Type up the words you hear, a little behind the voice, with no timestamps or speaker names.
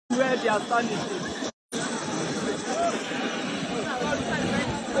they are standing.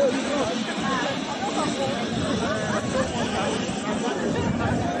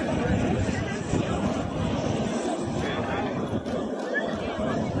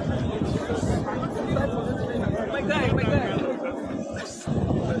 My guy.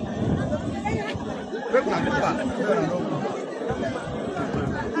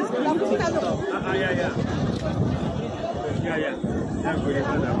 Yeah.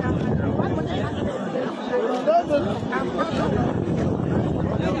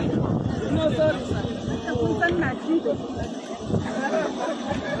 No, sir.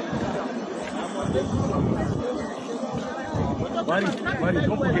 Mari,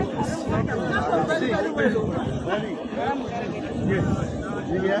 don't forget this.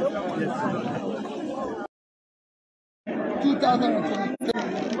 Yes.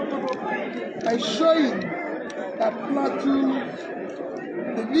 2023 by showing that Plateau,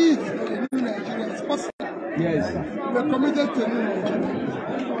 the needs of the new Nigeria is possible. Yes. We are committed to a new Nigeria.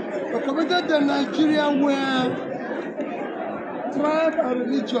 We are committed to a Nigeria where tribe and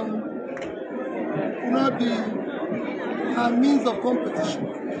religion will not be our means of competition,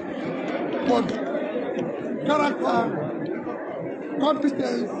 but character,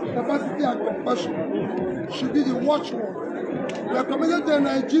 competence, capacity, and compassion should be the watchword. We are committed to a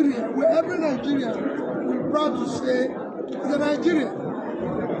Nigeria where every Nigerian will be proud to say it's a Nigeria. A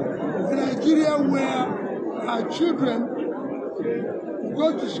Nigeria where our children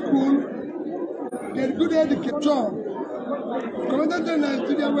go to school, get good education. We're committed to a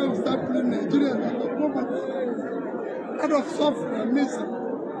Nigeria where we start putting Nigerians out of poverty, out of suffering and misery.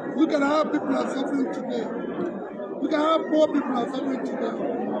 Look at how people are suffering today. Look at how poor people are suffering today.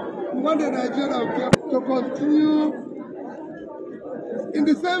 We want the Nigeria to continue in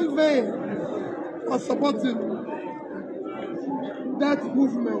the same vein of supporting that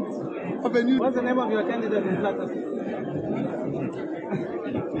movement of a new. What's the name of your candidate in Plateau?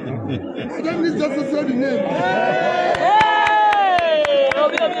 I don't need just to say the name.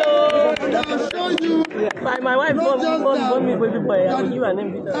 And I'll show you. My wife won't me with people. I will give her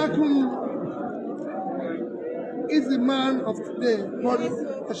name. Akun is the man of today, but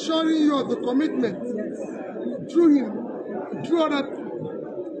assuring you of the commitment through him, through other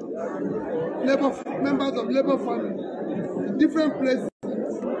members of Labour family in different places.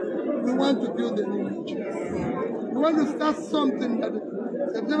 We want to build a new Nigeria. We want to start something that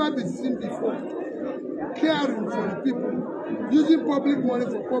has never been seen before. Caring for the people, using public money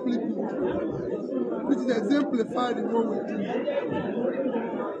for public good, which is exemplified in what we do.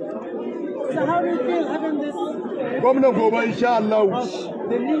 So how do you feel having this? Governor, inshallah.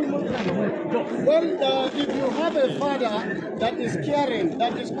 Well, if you have a father that is caring,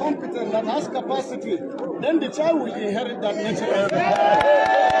 that is competent, that has capacity, then the child will inherit that nature.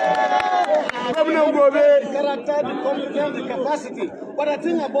 The character, the competence, the capacity. But I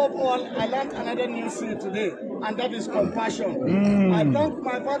think above all, I learned another new thing today, and that is compassion. I thank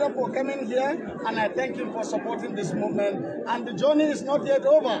my father for coming here, and I thank him for supporting this movement. And the journey is not yet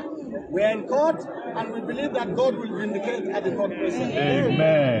over. We are in court, and we believe that God will vindicate at the court process.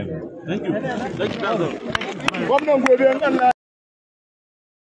 Amen. Thank you. Thank you, Brother.